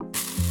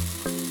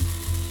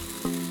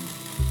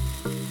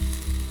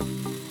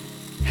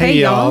Hey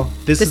y'all,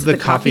 this is the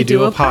Coffee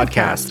Duo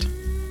podcast,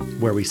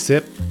 where we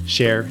sip,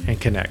 share, and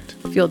connect.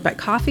 Fueled by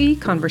coffee,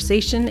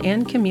 conversation,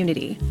 and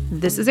community.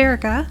 This is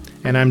Erica.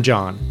 And I'm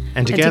John.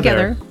 And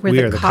together we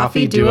are the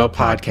Coffee Duo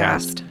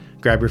podcast.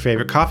 Grab your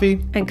favorite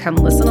coffee and come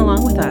listen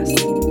along with us.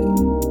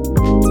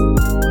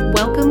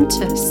 Welcome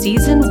to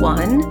Season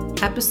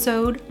 1,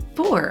 Episode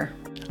 4.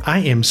 I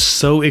am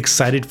so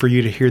excited for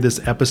you to hear this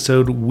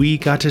episode. We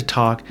got to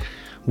talk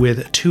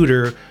with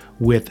Tudor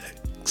with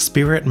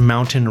Spirit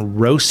Mountain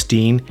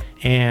Roasting,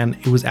 and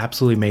it was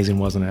absolutely amazing,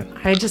 wasn't it?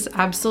 I just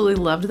absolutely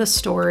loved the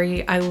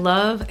story. I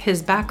love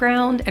his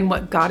background and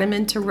what got him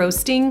into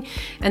roasting,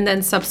 and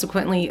then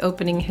subsequently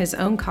opening his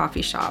own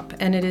coffee shop.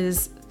 And it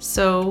is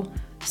so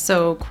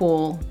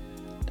cool.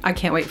 I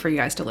can't wait for you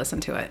guys to listen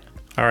to it.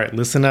 All right,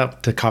 listen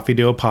up to Coffee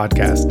Duo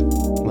podcast.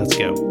 Let's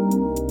go.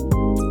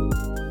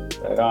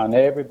 Right on.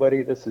 Hey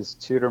everybody, this is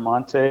Tudor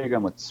Montag.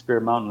 I'm with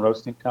Spirit Mountain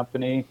Roasting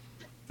Company,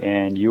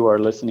 and you are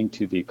listening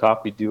to the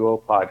Coffee Duo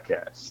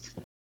podcast.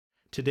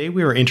 Today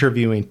we are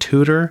interviewing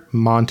Tudor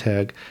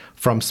Montag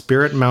from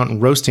Spirit Mountain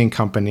Roasting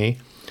Company.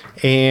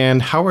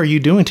 And how are you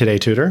doing today,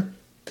 Tudor?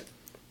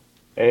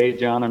 Hey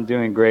John, I'm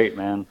doing great,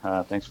 man.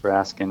 Thanks for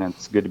asking.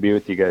 It's good to be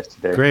with you guys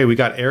today. Great. We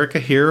got Erica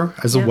here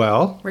as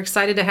well. We're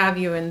excited to have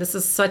you, and this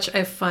is such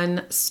a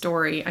fun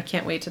story. I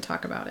can't wait to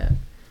talk about it.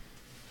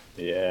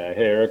 Yeah.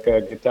 Hey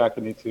Erica, good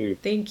talking to you too.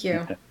 Thank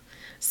you.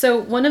 So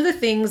one of the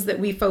things that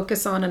we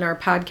focus on in our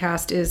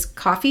podcast is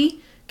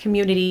coffee,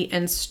 community,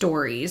 and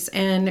stories.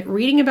 And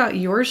reading about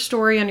your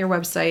story on your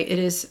website, it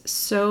is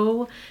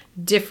so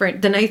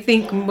different than I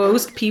think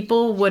most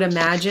people would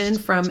imagine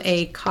from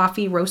a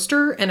coffee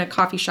roaster and a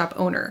coffee shop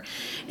owner.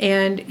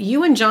 And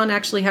you and John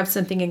actually have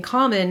something in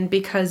common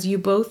because you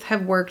both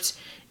have worked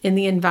in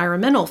the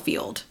environmental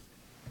field.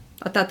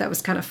 I thought that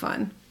was kind of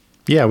fun.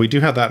 Yeah, we do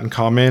have that in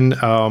common.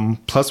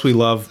 Plus, we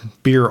love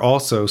beer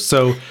also.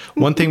 So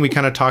one thing we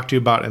kind of talked to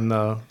you about in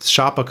the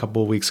shop a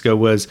couple of weeks ago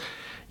was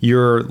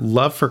your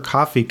love for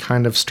coffee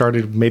kind of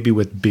started maybe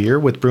with beer,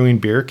 with brewing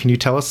beer. Can you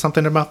tell us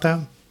something about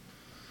that?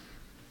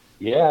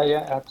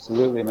 Yeah,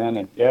 absolutely, man.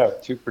 And yeah,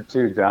 2 for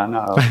 2, John.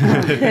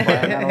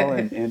 Environmental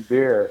and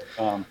beer.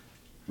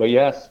 But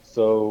yes,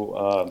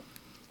 so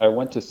I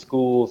went to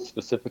school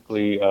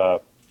specifically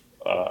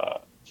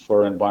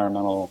for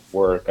environmental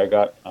work. I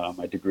got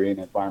my degree in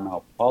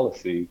environmental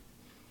policy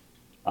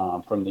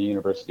from the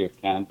University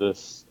of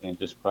Kansas, and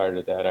just prior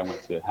to that, I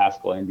went to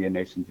Haskell Indian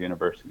Nations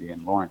University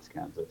in Lawrence,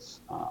 Kansas.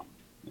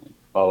 And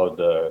followed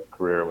the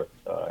career with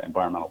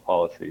environmental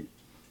policy.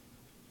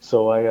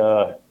 So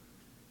I,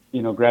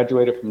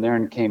 graduated from there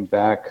and came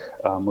back,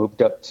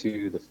 moved up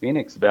to the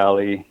Phoenix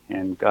Valley,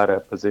 and got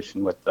a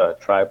position with the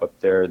tribe up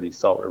there, the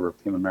Salt River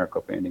Pima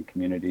Maricopa Indian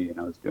Community,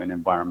 and I was doing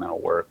environmental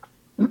work.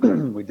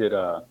 We did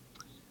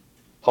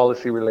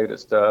policy-related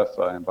stuff,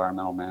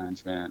 environmental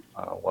management,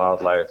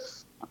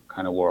 wildlife. I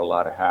kind of wore a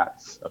lot of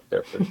hats up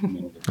there for the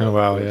community. Oh,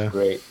 wow, yeah.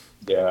 Great,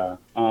 yeah.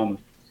 And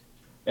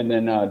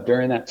then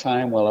during that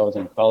time, while I was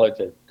in college,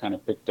 I kind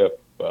of picked up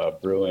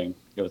brewing.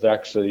 It was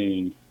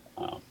actually,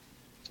 I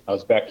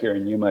was back here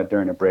in Yuma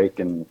during a break,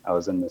 and I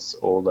was in this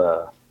old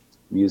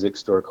music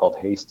store called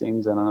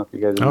Hastings. I don't know if you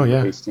guys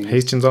remember Hastings.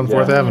 Hastings on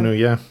 4th Avenue,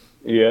 yeah.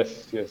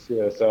 Yes.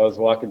 I was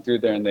walking through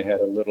there, and they had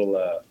a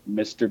little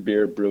Mr.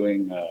 Beer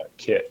brewing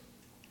kit.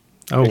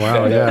 Oh,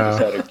 wow, yeah. I just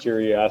had a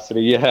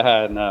curiosity,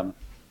 and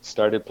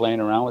started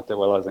playing around with it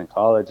while I was in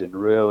college, and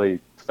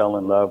really fell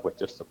in love with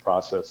just the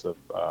process of,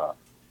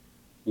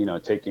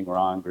 taking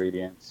raw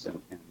ingredients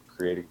and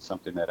creating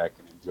something that I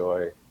can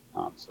enjoy.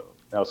 So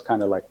that was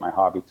kind of like my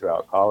hobby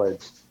throughout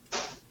college.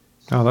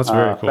 Oh, that's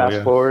very cool.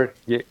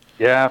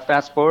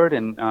 Fast forward,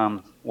 and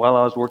while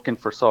I was working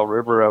for Salt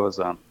River, I was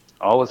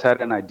always had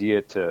an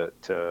idea to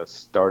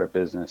start a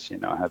business.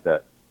 I had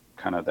that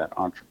kind of that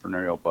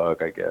entrepreneurial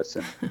bug, I guess.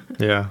 And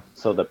yeah.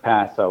 So the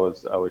path I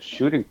was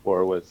shooting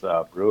for was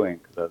brewing,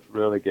 because I was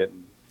really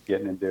getting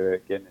into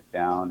it, getting it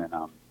down, and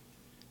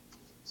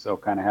so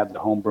kind of had the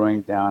home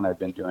brewing down. I've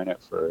been doing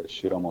it for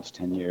almost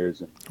 10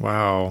 years. And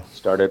wow.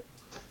 Started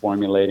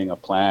formulating a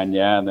plan.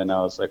 Yeah, and then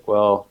I was like,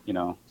 well,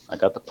 I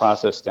got the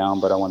process down,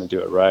 but I want to do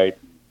it right.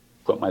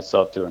 Put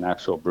myself through an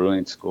actual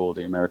brewing school,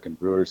 the American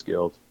Brewers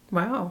Guild.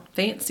 Wow,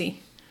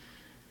 fancy.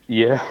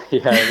 Yeah.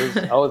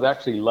 I was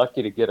actually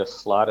lucky to get a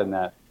slot in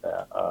that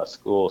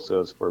school. So it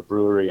was for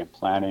brewery and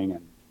planning,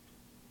 and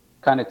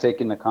kind of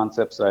taking the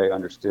concepts I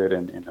understood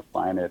and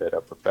applying it at a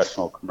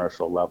professional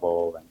commercial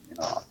level, and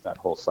that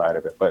whole side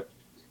of it. But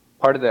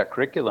part of that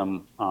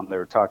curriculum, they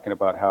were talking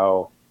about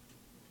how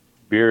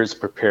beers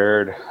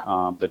prepared,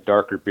 the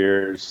darker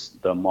beers,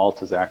 the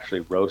malt is actually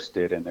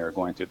roasted, and they were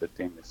going through the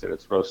thing. They said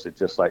it's roasted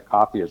just like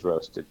coffee is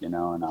roasted,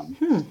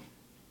 and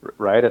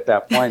right at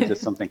that point,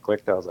 just something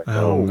clicked. I was like,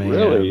 oh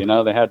really?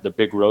 They had the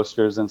big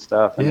roasters and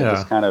stuff, and it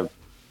just kind of,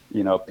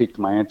 piqued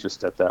my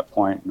interest at that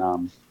point.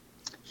 And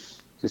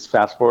just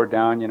fast forward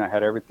down,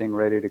 had everything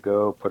ready to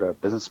go, put a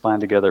business plan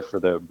together for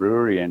the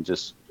brewery, and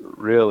just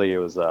really, it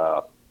was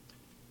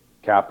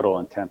capital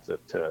intensive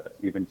to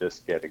even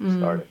just getting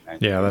started.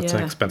 And, Yeah, that's an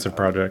Yeah. expensive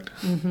project.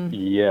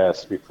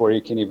 yes, before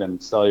you can even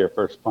sell your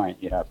first pint,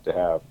 you have to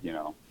have,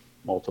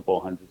 multiple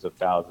hundreds of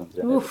thousands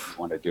in it if you Oof.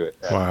 want to do it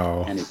at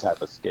Wow. any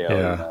type of scale,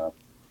 Yeah.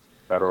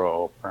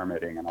 federal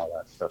permitting and all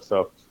that stuff.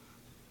 So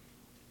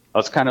I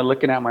was kind of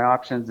looking at my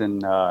options,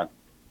 and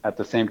at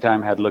the same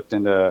time had looked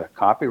into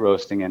coffee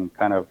roasting, and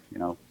kind of,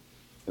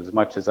 as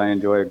much as I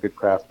enjoy a good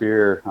craft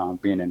beer,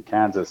 being in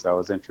Kansas, I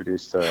was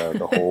introduced to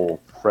the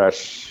whole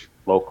fresh,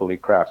 locally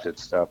crafted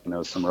stuff, and there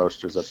was some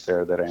roasters up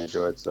there that I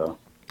enjoyed. So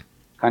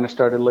kind of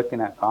started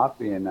looking at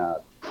coffee, and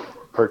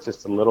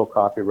purchased a little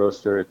coffee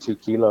roaster, a 2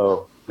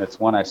 kilo. That's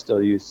one I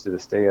still use to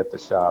this day at the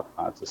shop.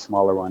 It's a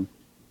smaller one,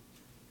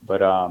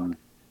 but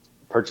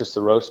purchased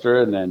the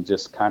roaster, and then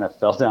just kind of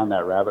fell down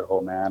that rabbit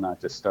hole, man. I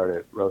just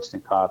started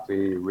roasting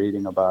coffee,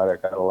 reading about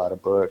it, got a lot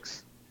of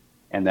books,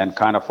 and then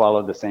kind of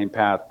followed the same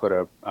path, put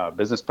a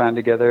business plan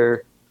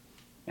together,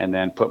 and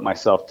then put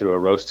myself through a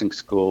roasting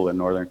school in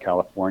Northern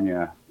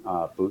California,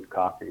 boot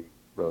coffee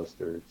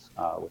roasters,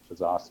 which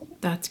was awesome.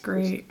 That's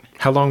great.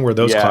 How long were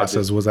those Yeah,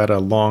 classes? Was that a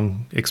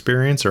long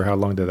experience, or how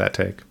long did that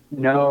take?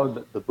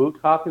 No, the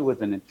boot coffee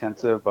was an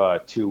intensive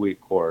 2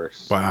 week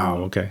course. Wow.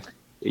 Okay.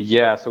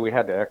 Yeah, so we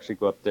had to actually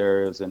go up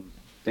there. It was in,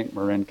 I think,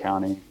 Marin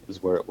County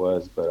is where it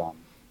was. But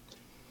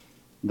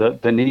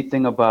the neat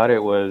thing about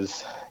it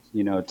was,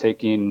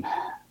 taking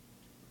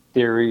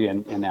theory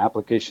and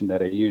application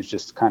that I used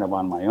just kind of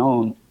on my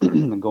own,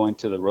 and going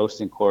to the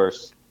roasting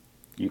course,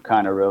 you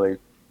kind of really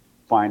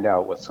find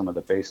out what some of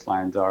the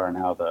baselines are and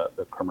how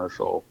the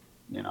commercial,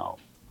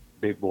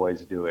 big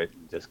boys do it,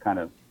 and just kind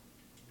of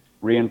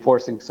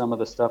reinforcing some of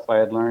the stuff I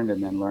had learned,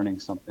 and then learning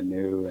something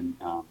new. And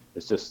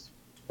it's just,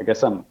 I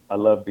guess I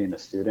love being a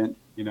student,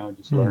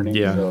 just learning.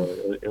 yeah.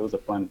 So it was a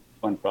fun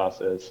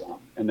process.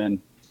 And then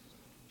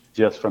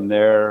just from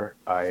there,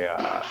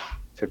 I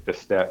took the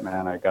step,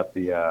 man. I got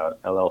the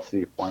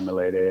LLC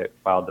formulated,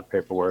 filed the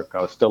paperwork.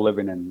 I was still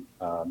living in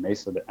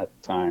Mesa at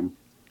the time.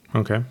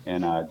 Okay.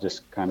 And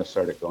just kind of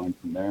started going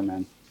from there,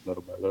 man,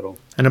 little by little.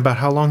 And about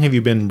how long have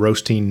you been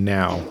roasting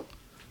now?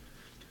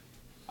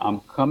 I'm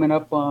coming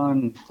up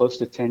on close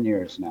to 10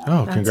 years now.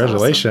 Oh, That's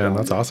congratulations. awesome.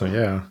 That's awesome.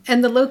 Yeah.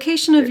 And the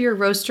location of your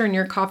roaster and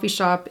your coffee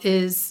shop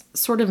is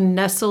sort of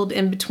nestled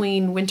in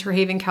between Winter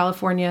Haven,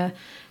 California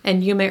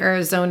and Yuma,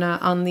 Arizona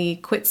on the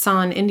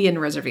Quitson Indian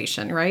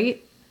Reservation,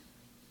 right?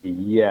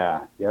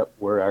 Yeah, yep.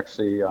 We're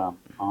actually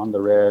on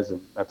the res,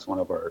 and that's one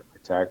of our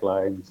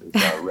taglines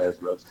is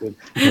res roasted.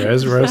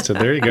 Res roasted.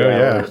 There you go.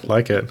 Yeah.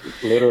 Like it.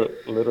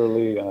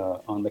 Literally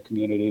on the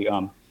community.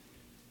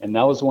 And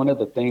that was one of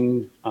the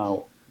things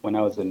when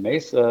I was in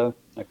Mesa,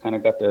 I kind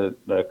of got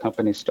the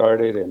company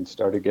started and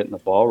started getting the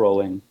ball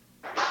rolling,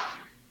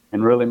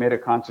 and really made a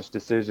conscious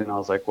decision. I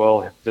was like,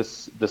 well,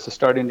 this is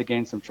starting to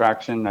gain some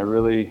traction. I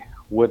really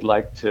would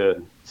like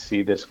to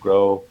see this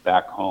grow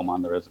back home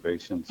on the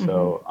reservation.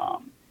 So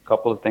a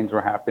couple of things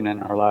were happening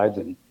in our lives,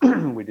 and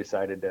we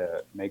decided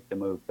to make the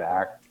move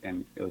back.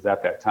 And it was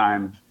at that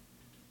time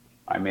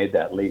I made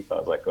that leap. I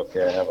was like,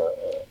 okay, I have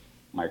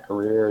my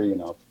career,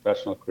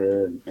 professional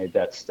career, and made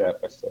that step.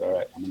 I said, all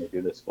right, I'm going to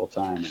do this full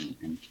time,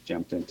 and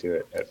jumped into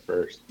it at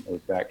first.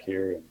 Moved back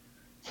here, and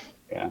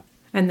yeah.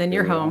 And then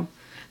you're home.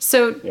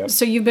 So Yep.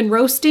 so you've been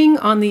roasting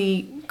on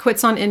the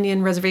Quitson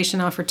Indian Reservation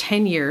now for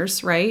 10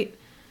 years, right?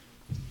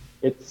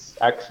 It's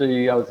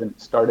actually,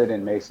 started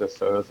in Mesa,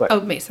 so it was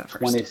like Mesa first.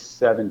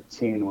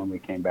 2017 when we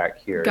came back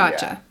here.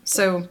 Gotcha. Yeah.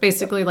 So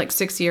basically like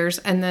 6 years,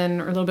 and then,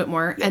 or a little bit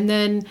more. And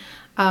then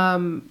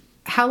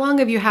how long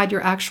have you had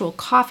your actual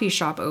coffee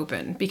shop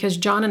open? Because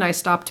John and I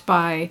stopped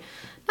by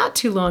not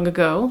too long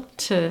ago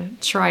to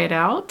try it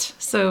out.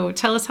 So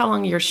tell us how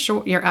long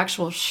your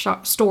actual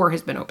store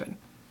has been open.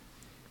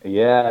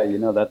 Yeah,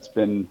 that's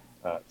been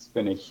it's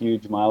been a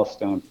huge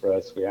milestone for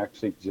us. We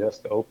actually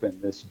just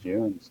opened this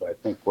June, so I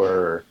think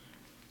we're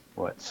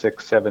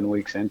 6-7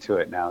 weeks into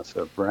it now.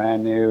 So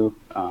brand new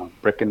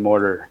brick and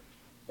mortar.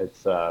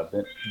 It's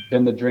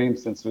been the dream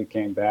since we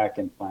came back,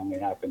 and finally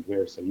happened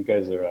here. So you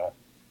guys are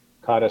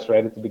caught us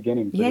right at the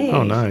beginning. Yay.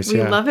 Oh, nice. We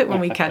Yeah. love it when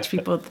we catch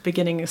people at the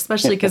beginning,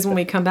 especially because when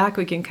we come back,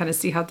 we can kind of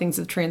see how things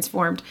have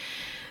transformed.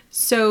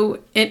 So,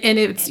 and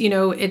it's,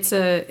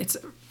 it's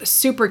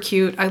super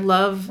cute. I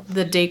love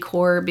the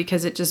decor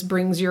because it just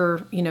brings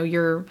your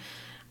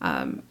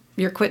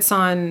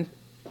Quitson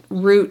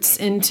roots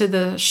into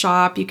the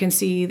shop. You can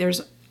see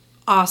there's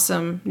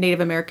awesome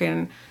Native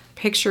American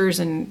pictures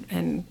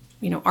and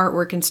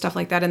artwork and stuff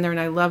like that in there, and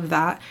I love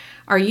that.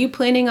 Are you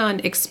planning on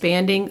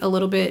expanding a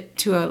little bit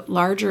to a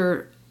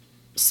larger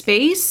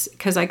space?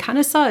 Because I kind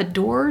of saw a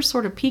door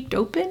sort of peeked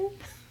open.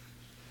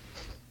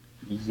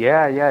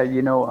 Yeah.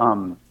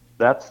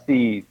 That's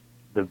the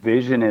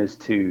vision, is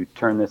to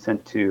turn this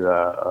into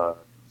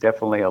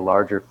definitely a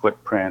larger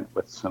footprint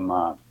with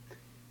some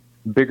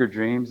bigger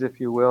dreams, if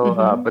you will.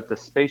 But the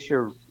space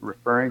you're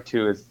referring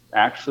to is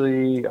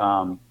actually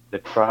the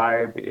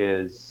tribe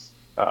is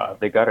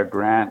they got a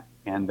grant,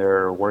 and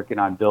they're working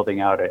on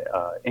building out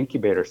a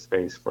incubator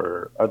space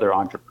for other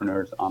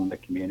entrepreneurs on the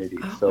community.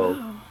 Oh, so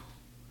wow.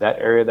 that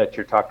area that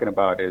you're talking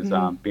about is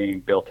being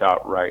built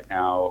out right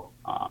now.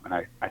 And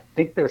I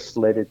think they're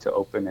slated to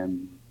open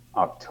in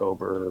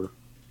October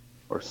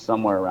or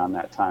somewhere around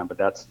that time, but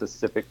that's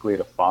specifically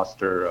to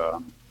foster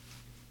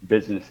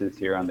businesses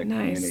here on the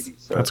community.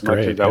 So That's as much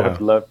great. as I Yeah.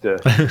 would love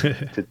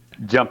to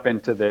jump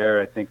into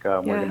there, I think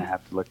we're going to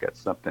have to look at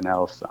something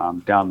else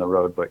down the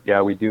road. But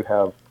yeah, we do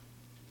have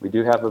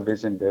a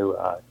vision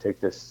to take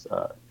this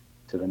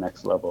to the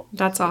next level.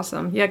 That's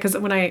awesome. Yeah, because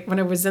when I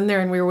was in there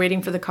and we were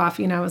waiting for the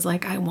coffee, and I was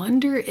like, I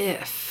wonder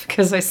if,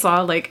 because I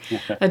saw like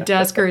a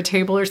desk or a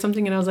table or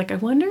something, and I was like, I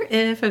wonder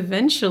if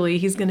eventually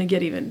he's going to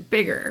get even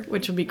bigger,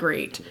 which would be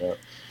great.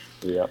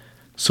 Yep.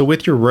 So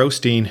with your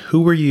roasting,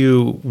 who were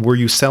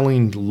you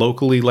selling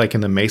locally, like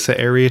in the Mesa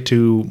area,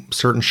 to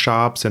certain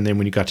shops? And then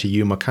when you got to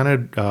Yuma, kind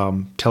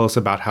of tell us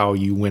about how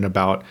you went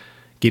about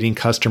getting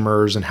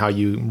customers and how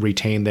you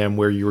retained them,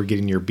 where you were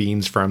getting your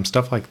beans from,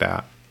 stuff like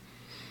that.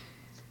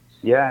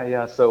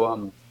 Yeah.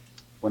 So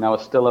when I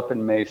was still up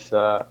in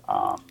Mesa,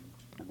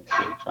 let me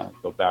see, trying to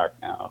go back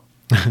now.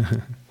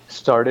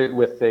 Started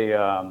with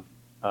a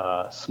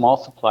small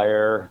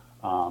supplier,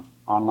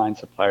 online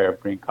supplier of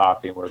green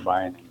coffee. We're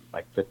buying in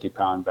like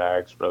 50-pound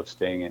bags,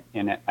 roasting.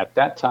 And at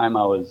that time,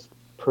 I was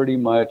pretty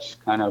much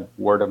kind of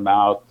word of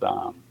mouth,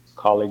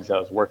 colleagues I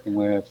was working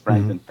with,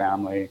 friends and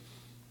family,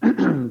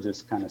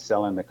 just kind of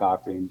selling the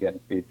coffee and getting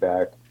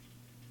feedback.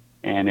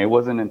 And it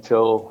wasn't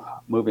until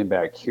moving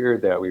back here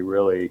that we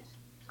really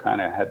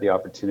kind of had the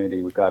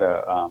opportunity. We got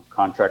a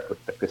contract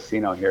with the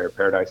casino here,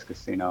 Paradise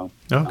Casino.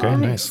 Okay,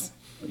 nice.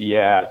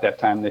 Yeah, at that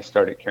time they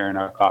started carrying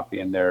our coffee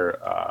in their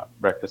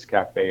breakfast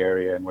cafe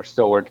area, and we're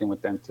still working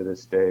with them to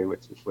this day,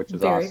 which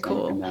is very awesome.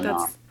 cool. And then,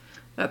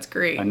 that's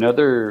great.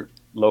 Another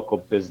local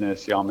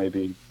business, y'all may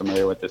be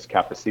familiar with this,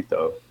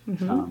 Cafecito.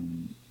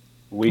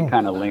 We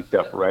kind of linked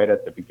up right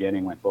at the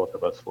beginning when both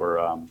of us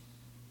were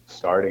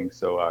starting.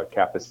 So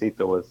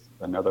Cafecito was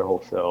another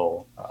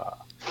wholesale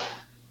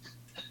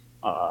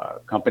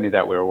company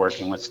that we were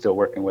working with, still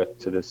working with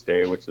to this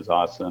day, which is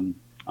awesome.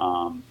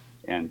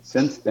 And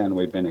since then,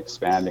 we've been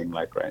expanding.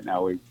 Like right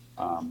now, we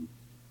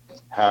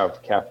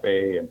have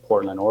cafe in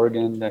Portland,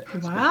 Oregon that's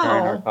preparing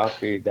our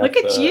coffee. Look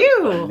at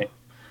you.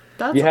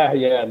 Yeah,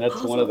 and that's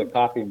awesome. One of the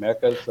coffee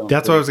meccas. So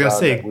that's what I was going to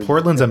say.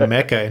 Portland's a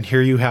mecca, and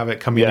here you have it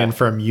coming in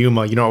from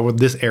Yuma,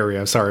 this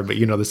area, sorry, but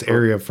this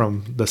area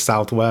from the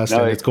Southwest,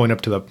 and it's going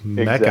up to the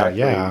mecca.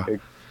 Yeah.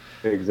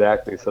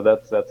 Exactly. So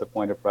that's a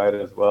point of pride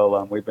as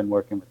well. We've been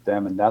working with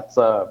them, and that's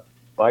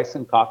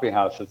Bison Coffee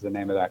House is the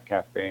name of that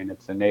cafe, and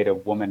it's a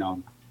native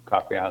woman-owned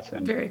coffee house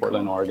in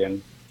Portland,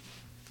 Oregon.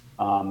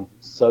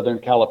 Southern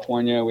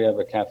California, we have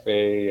a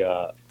cafe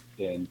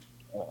in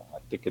I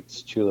think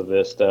it's Chula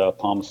Vista,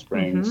 Palm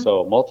Springs.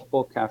 So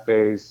multiple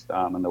cafes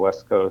on the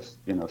West Coast,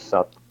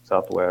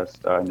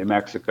 Southwest, New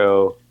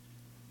Mexico,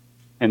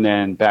 and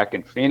then back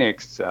in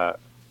Phoenix.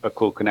 A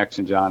cool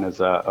connection, John, is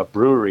a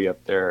brewery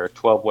up there,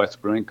 12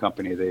 West Brewing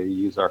Company. They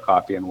use our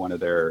coffee in one of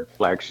their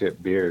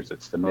flagship beers.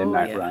 It's the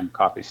Midnight Run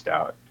Coffee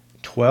Stout.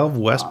 12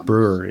 West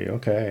Brewery.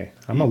 Okay.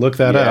 I'm going to look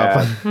that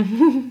up.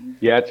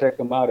 Yeah, check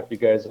them out if you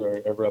guys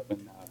are ever up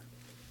in,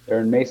 they're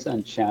in Mesa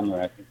and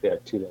Chandler. I think they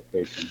have 2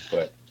 locations,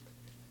 but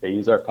they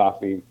use our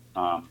coffee,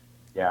 in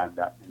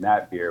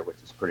that beer, which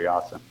is pretty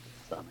awesome.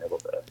 So I'm able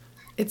to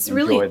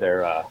enjoy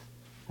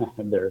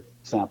their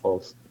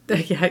samples.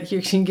 Yeah,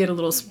 you can get a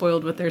little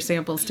spoiled with their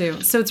samples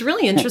too. So it's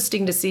really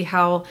interesting to see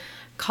how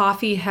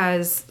coffee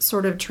has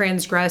sort of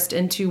transgressed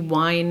into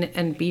wine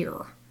and beer.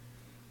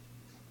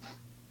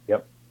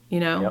 Yep.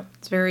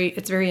 It's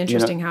very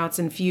interesting how it's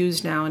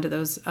infused now into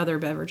those other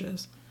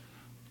beverages.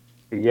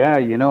 Yeah,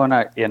 and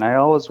I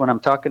always, when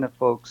I'm talking to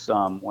folks,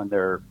 when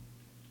they're,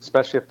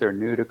 especially if they're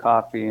new to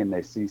coffee and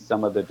they see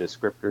some of the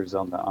descriptors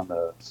on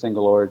the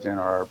single origin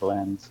or our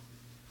blends,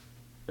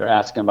 they're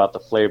asking about the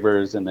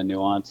flavors and the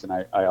nuance, and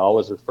I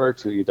always refer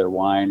to either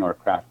wine or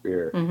craft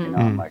beer.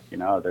 I'm like,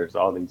 there's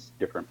all these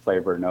different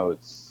flavor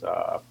notes,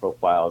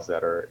 profiles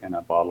that are in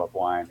a bottle of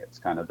wine. It's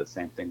kind of the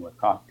same thing with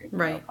coffee.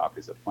 Right.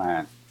 Coffee's a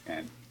plant,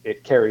 and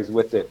it carries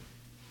with it,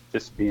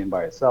 just being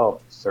by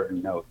itself,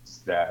 certain notes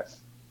that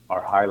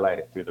are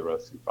highlighted through the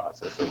roasting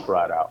process or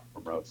brought out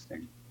from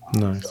roasting.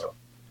 Nice. So,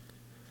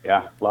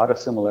 yeah, a lot of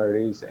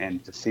similarities,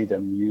 and to see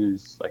them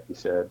used, like you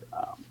said,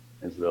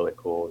 is really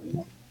cool.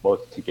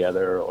 Both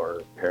together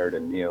or paired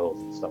in meals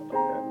and stuff like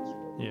that.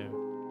 Yeah.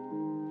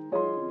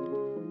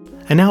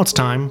 And now it's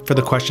time for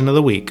the question of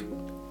the week.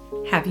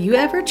 Have you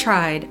ever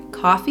tried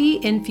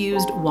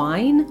coffee-infused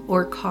wine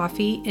or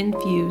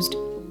coffee-infused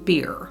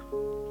beer?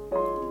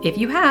 If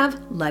you have,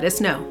 let us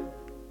know.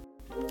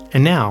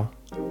 And now,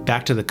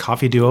 back to the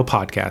Coffee Duo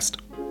podcast.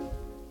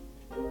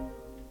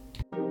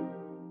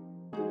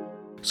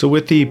 So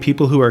with the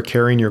people who are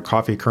carrying your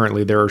coffee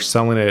currently, they're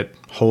selling it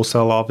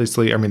wholesale,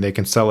 obviously. I mean, they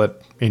can sell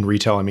it in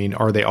retail. I mean,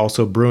 are they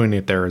also brewing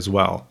it there as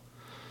well?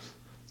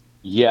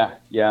 Yeah.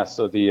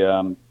 So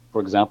for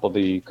example,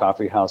 the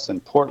coffee house in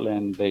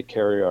Portland, they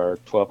carry our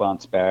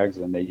 12-ounce bags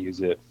and they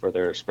use it for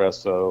their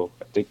espresso.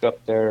 I think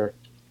up there,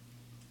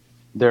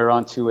 they're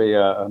onto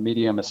a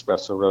medium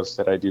espresso roast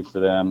that I do for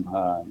them.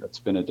 That's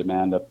been a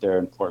demand up there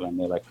in Portland.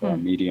 They like a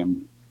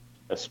medium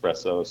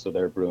espresso, so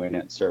they're brewing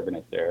it, serving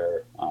it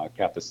there.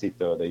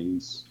 Cafecito, they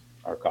use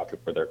our coffee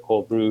for their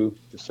cold brew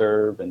to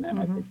serve, and then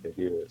I think they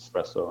do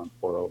espresso and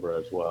pour over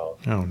as well.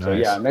 Oh, nice. So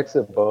yeah, a mix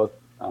of both.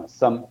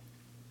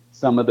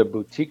 Some of the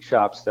boutique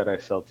shops that I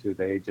sell to,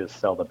 they just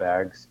sell the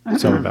bags.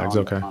 Sell the bags,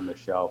 okay. On the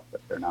shelf,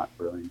 but they're not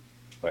brewing.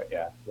 But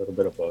yeah, a little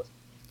bit of both.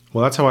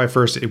 Well, that's how I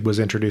first was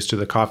introduced to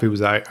the coffee.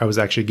 I was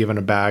actually given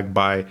a bag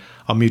by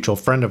a mutual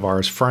friend of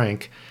ours,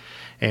 Frank,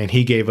 and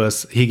he gave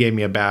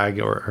me a bag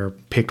or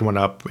picked one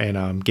up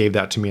and gave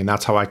that to me, and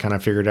that's how I kind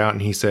of figured out.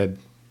 And he said,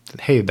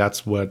 "Hey,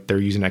 that's what they're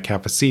using at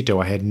Cafecito."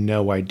 I had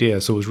no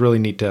idea, so it was really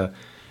neat to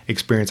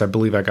experience. I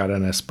believe I got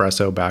an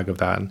espresso bag of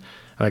that, and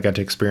I got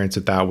to experience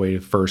it that way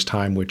the first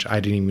time, which I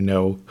didn't even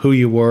know who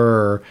you were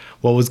or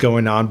what was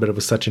going on, but it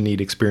was such a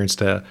neat experience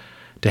to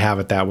have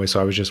it that way. So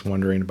I was just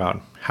wondering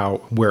about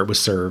where it was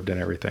served and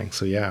everything.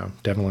 So yeah,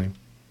 definitely.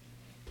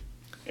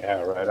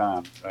 Yeah, right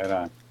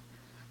on.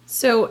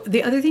 So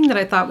the other thing that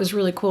I thought was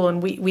really cool,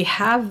 and we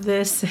have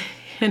this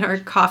in our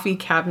coffee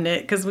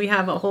cabinet because we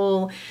have a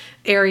whole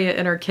area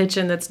in our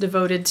kitchen that's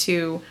devoted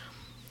to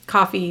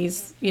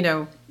coffees,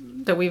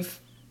 that we've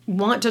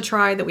want to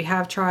try, that we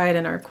have tried,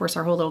 and of course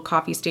our whole little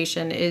coffee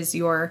station is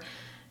your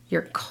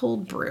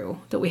cold brew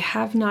that we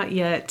have not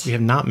yet. We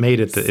have not made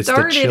it. It's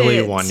the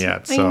chili one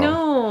yet. So. I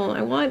know.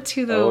 I want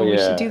to though. Oh, yeah. We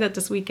should do that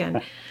this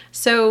weekend.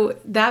 So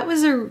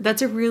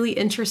that's a really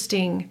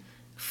interesting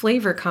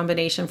flavor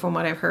combination from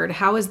what I've heard.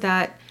 How did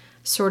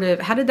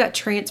that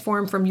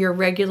transform from your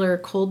regular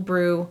cold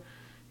brew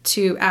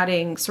to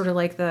adding sort of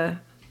like the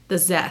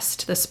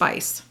zest, the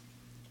spice?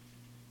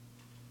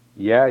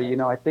 Yeah,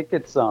 I think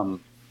it's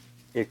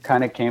it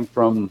kind of came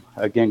from,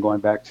 again,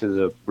 going back to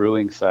the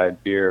brewing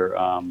side, beer.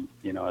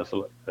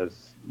 As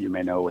you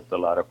may know, with a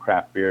lot of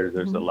craft beers,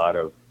 there's a lot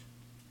of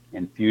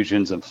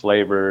infusions and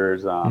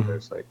flavors.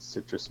 There's like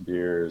citrus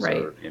beers, right.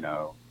 Or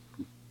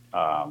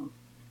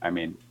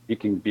you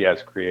can be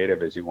as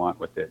creative as you want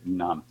with it.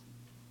 And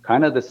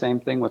kind of the same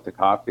thing with the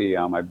coffee.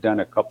 I've done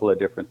a couple of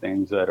different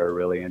things that are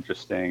really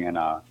interesting, and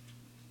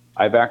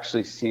I've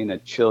actually seen a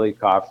chili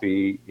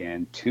coffee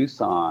in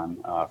Tucson.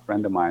 A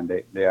friend of mine,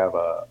 they have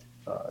a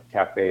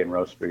cafe and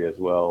roastery as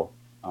well,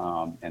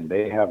 and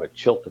they have a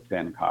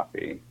chiltepin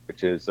coffee,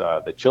 which is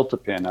the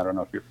chiltepin. I don't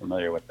know if you're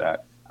familiar with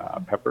that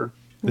pepper.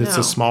 It's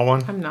a small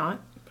one. I'm not.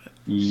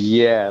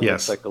 Yeah, it yes.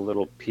 looks like a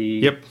little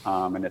pea. Yep.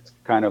 And it's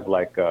kind of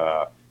like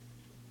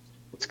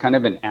it's kind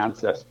of an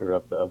ancestor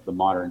of the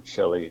modern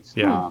chilies.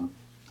 Yeah.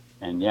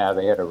 And yeah,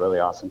 they had a really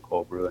awesome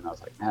cold brew, and I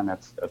was like, man,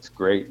 that's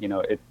great.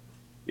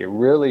 It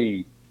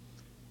really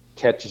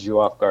catches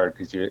you off guard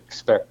because you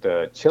expect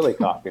a chili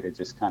coffee to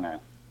just kind of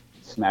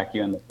smack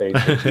you in the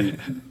face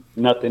and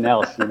nothing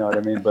else, you know what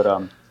I mean?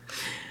 But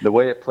the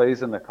way it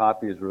plays in the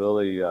coffee is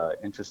really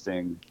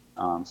interesting.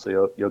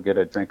 So you'll get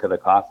a drink of the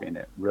coffee, and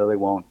it really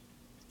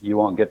you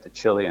won't get the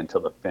chili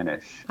until the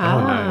finish.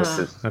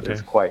 Nice. Which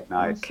is quite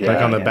nice. Okay.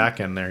 Like on the back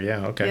end there.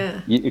 Yeah.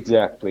 Okay. Yeah.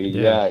 Exactly.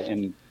 Yeah.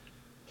 And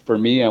for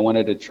me, I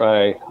wanted to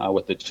try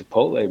with the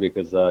Chipotle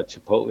because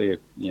Chipotle,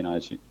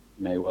 as you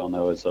may well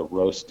know, is a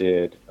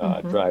roasted,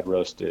 dried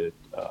roasted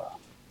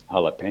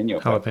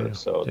jalapeno pepper.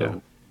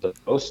 So the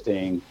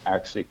roasting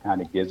actually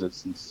kind of gives it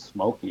some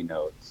smoky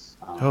notes.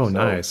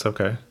 Nice.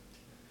 Okay.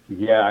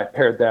 Yeah, I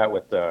paired that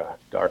with the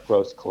dark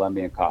roast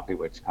Colombian coffee,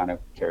 which kind of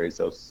carries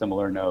those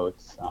similar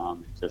notes.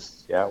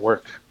 It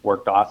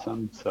worked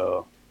awesome.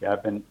 So yeah,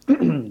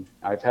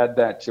 I've had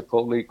that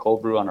Chipotle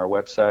cold brew on our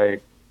website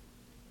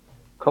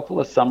a couple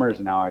of summers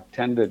now. I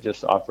tend to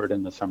just offer it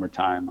in the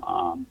summertime.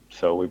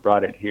 So we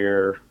brought it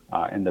here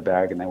in the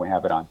bag, and then we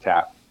have it on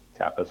tap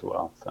as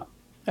well. So.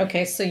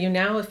 Okay, so you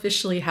now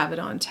officially have it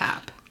on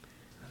tap.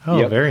 Oh,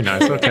 Yep. Very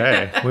nice.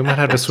 Okay. We might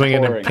have to swing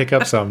in and pick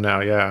up some now.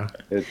 Yeah.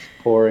 It's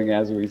pouring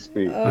as we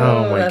speak.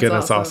 Oh my that's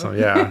goodness. Awesome.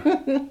 Yeah.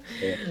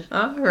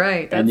 All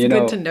right. That's And,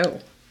 good to know.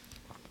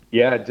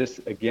 Yeah, just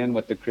again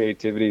with the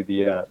creativity,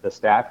 the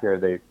staff here,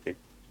 they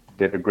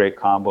did a great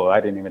combo I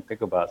didn't even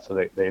think about. So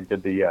they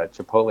did the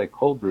Chipotle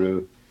Cold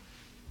Brew,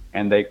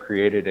 and they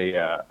created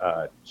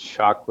a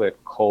chocolate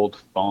cold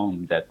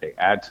foam that they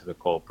add to the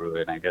cold brew.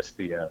 And I guess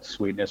the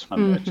sweetness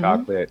from the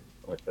chocolate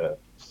with the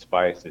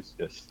spice is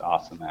just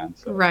awesome, man.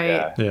 So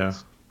right. Yeah.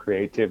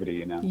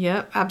 Creativity,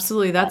 Yep,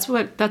 absolutely.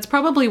 That's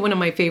probably one of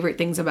my favorite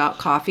things about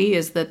coffee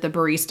is that the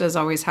baristas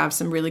always have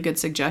some really good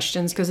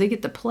suggestions because they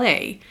get to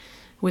play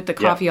with the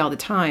coffee all the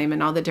time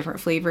and all the different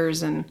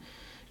flavors and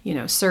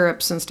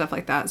syrups and stuff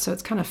like that. So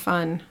it's kind of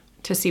fun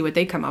to see what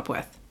they come up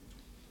with.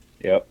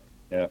 Yep.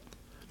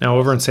 Now,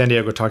 over in San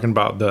Diego, talking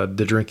about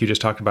the drink you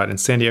just talked about, in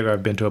San Diego,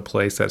 I've been to a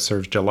place that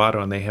serves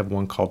gelato, and they have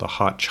one called a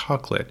hot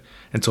chocolate.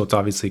 And so it's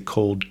obviously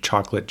cold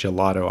chocolate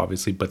gelato,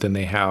 obviously, but then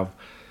they have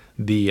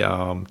the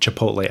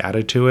Chipotle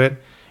added to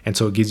it. And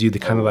so it gives you the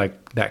kind of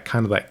like that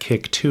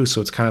kick too. So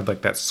it's kind of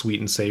like that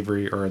sweet and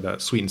savory, or the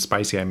sweet and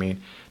spicy,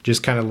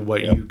 just kind of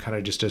what you kind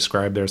of just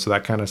described there. So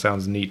that kind of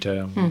sounds neat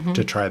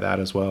to try that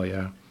as well.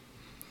 Yeah.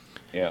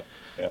 Yeah.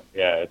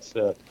 It's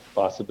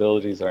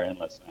possibilities are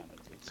endless, man.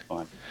 it's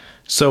fun.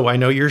 So I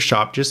know your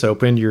shop just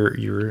opened,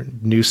 your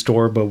new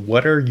store, but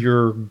what are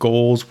your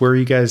goals? Where are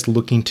you guys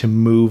looking to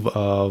move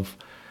of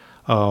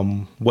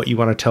what you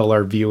want to tell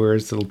our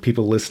viewers, the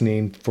people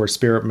listening for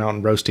Spirit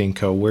Mountain Roasting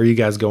Co.? Where are you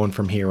guys going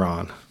from here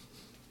on?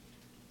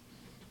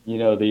 You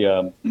know,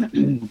 the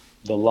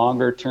the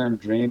longer term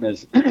dream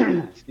is,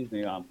 excuse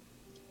me,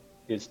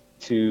 is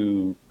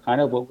to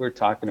kind of what we're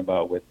talking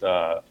about with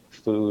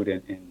food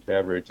and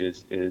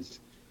beverages is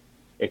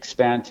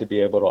expand to be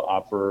able to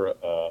offer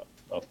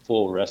a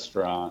full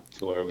restaurant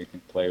to where we can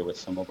play with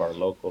some of our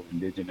local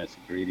indigenous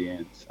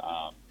ingredients,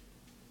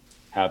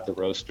 have the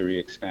roastery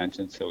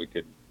expansion so we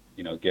could,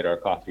 you know, get our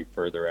coffee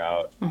further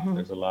out.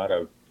 There's a lot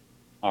of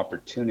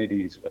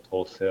opportunities with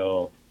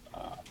wholesale,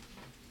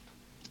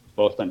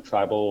 both in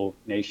tribal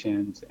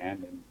nations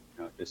and in,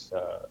 you know, just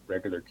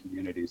regular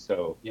communities.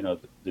 So, you know,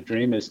 the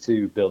dream is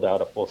to build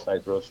out a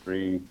full-size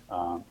roastery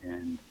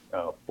and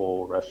a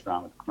full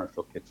restaurant with a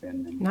commercial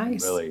kitchen and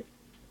Nice.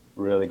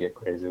 really get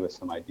crazy with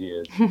some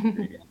ideas and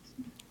ingredients.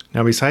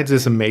 Now, besides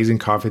this amazing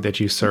coffee that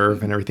you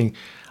serve and everything,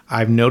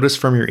 I've noticed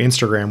from your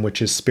Instagram,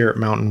 which is Spirit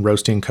Mountain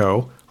Roasting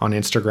Co. on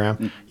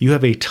Instagram, you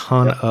have a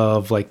ton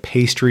of like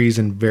pastries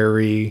and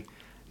very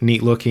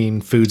neat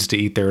looking foods to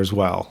eat there as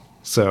well.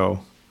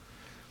 So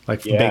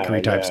like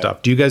bakery type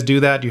stuff. Do you guys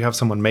do that? Do you have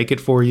someone make it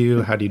for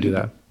you? How do you do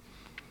that?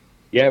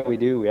 Yeah, we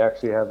do. We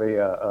actually have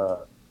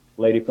a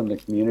lady from the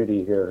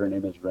community here. Her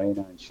name is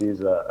Raina, and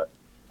she's a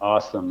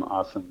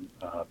awesome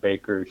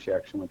baker. She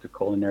actually went to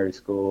culinary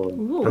school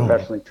and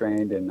professionally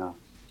trained, and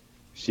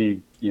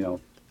she, you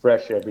know,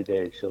 fresh every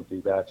day. She'll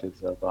do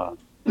batches of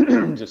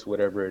just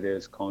whatever it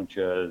is,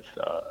 conchas,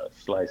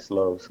 sliced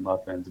loaves,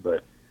 muffins.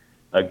 But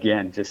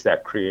again, just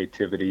that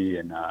creativity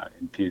and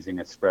infusing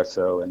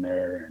espresso in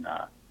there. And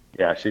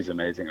yeah, she's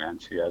amazing, man.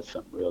 She has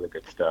some really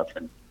good stuff.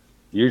 And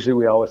usually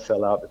we always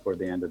sell out before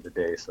the end of the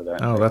day. So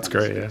that's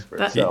great. Yeah.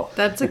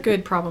 That's a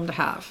good problem to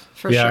have,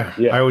 for sure.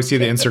 Yeah. I always see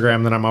the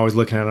Instagram, then I'm always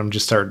looking at them,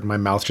 my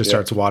mouth just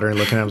starts watering,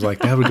 looking at them, like,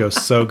 that would go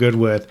so good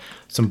with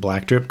some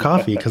black drip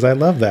coffee, because I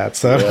love that.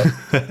 So,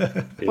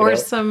 or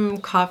some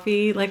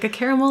coffee, like a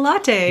caramel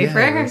latte for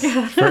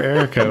Erica. For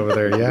Erica over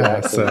there. Yeah.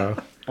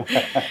 Exactly.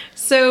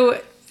 So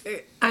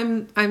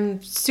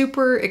I'm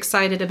super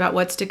excited about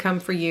what's to come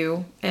for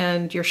you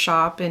and your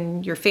shop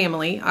and your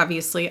family.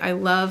 Obviously, I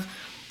love,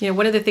 you know,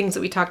 one of the things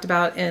that we talked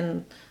about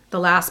in the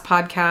last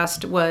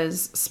podcast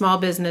was small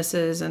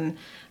businesses and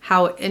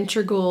how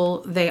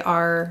integral they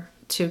are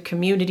to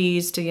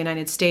communities, to the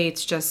United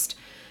States, just,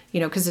 you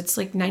know, because it's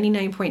like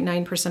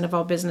 99.9% of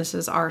all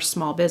businesses are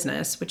small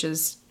business, which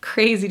is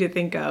crazy to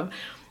think of.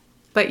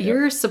 But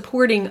you're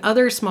supporting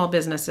other small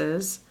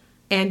businesses,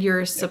 and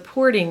you're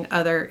supporting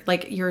other,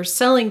 like you're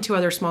selling to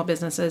other small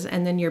businesses,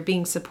 and then you're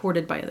being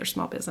supported by other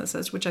small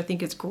businesses, which I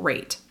think is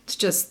great. It's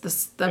just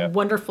the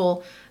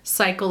wonderful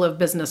cycle of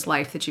business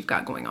life that you've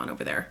got going on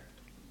over there.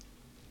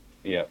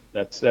 Yeah,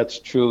 that's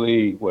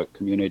truly what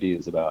community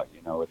is about.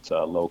 You know, it's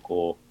a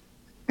local,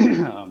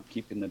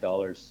 keeping the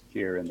dollars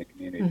here in the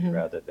community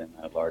rather than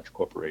a large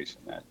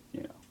corporation that,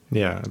 you know.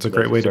 Yeah, it's a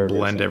great way to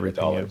blend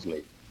everything.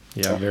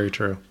 Yeah, very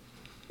true.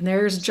 And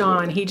there's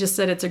John. He just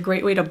said it's a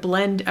great way to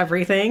blend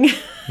everything.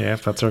 Yeah,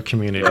 that's our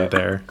community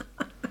there.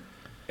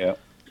 Yeah,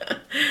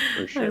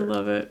 for sure. I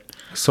love it.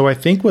 So I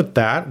think with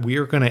that, we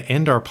are going to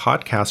end our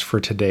podcast for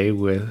today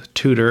with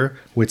Tudor,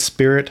 with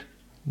Spirit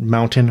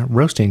Mountain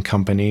Roasting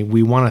Company.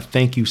 We want to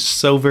thank you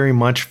so very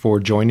much for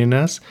joining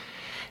us.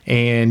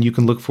 And you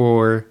can look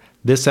for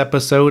this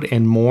episode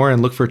and more,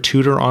 and look for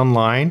Tudor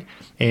online,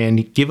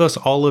 and give us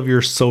all of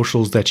your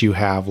socials that you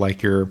have,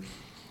 like your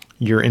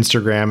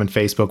Instagram and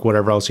Facebook,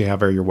 whatever else you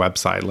have, or your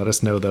website. Let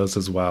us know those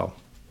as well.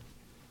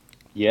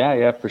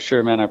 Yeah, for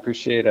sure, man. I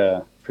appreciate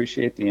the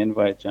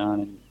invite,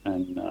 John,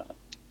 and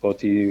both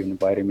of you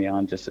inviting me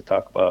on just to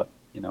talk about,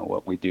 you know,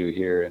 what we do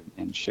here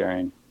and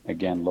sharing,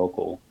 again,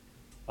 local.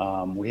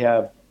 We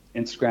have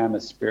Instagram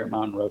as Spirit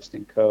Mountain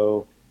Roasting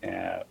Co.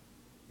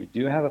 We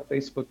do have a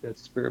Facebook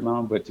that's Spirit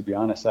Mountain, but to be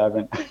honest, I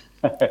haven't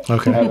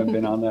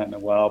been on that in a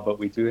while. But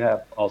we do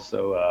have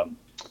also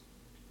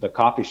the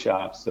coffee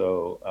shop.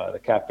 So the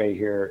cafe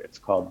here, it's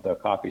called The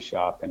Coffee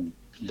Shop, and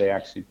they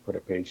actually put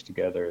a page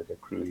together, the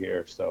crew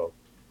here. So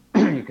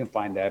you can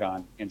find that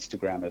on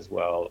Instagram as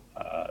well.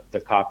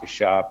 The Coffee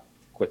Shop,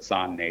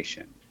 Quetzon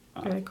Nation.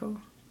 Very cool.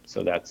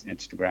 So that's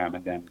Instagram.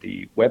 And then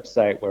the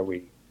website where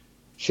we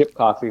ship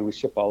coffee, we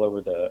ship all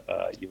over the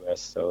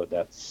U.S. So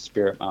that's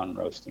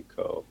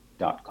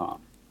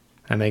spiritmountainroastingco.com.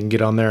 And they can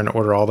get on there and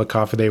order all the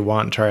coffee they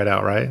want and try it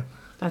out, right?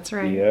 That's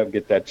right. Yeah,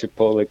 get that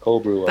Chipotle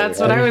Cold Brew. That's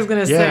what I was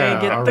going to say.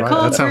 Get the cold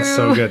brew. That sounds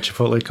so good.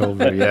 Chipotle Cold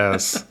Brew,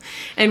 yes.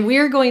 And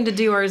we're going to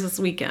do ours this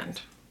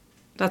weekend.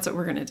 That's what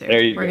we're going to do.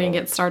 We're going to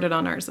get started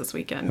on ours this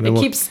weekend. It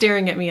keeps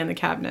staring at me in the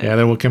cabinet. Yeah,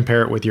 then we'll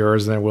compare it with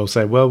yours, and then we'll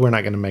say, well, we're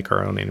not going to make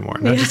our own anymore.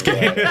 No, just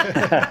kidding.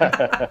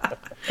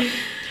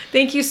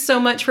 Thank you so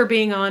much for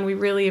being on. We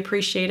really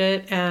appreciate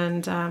it.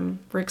 And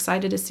we're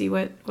excited to see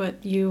what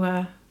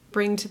you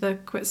bring to the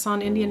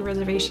Quetzon Indian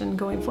Reservation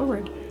going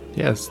forward.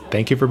 Yes.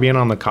 Thank you for being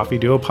on the Coffee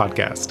Duo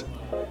podcast.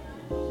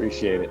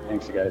 Appreciate it.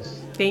 Thanks, you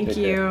guys. Thank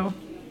you. Care.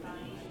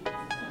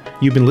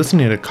 You've been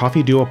listening to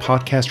Coffee Duo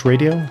Podcast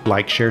Radio.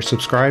 Like, share,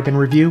 subscribe, and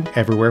review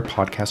everywhere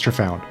podcasts are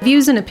found.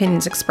 Views and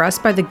opinions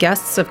expressed by the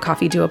guests of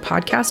Coffee Duo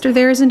Podcast are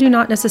theirs and do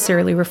not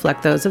necessarily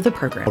reflect those of the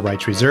program. All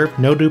rights reserved,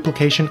 no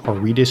duplication or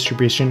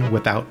redistribution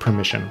without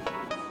permission.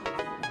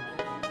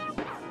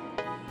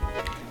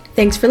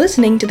 Thanks for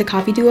listening to the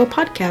Coffee Duo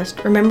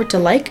Podcast. Remember to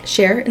like,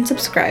 share, and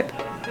subscribe.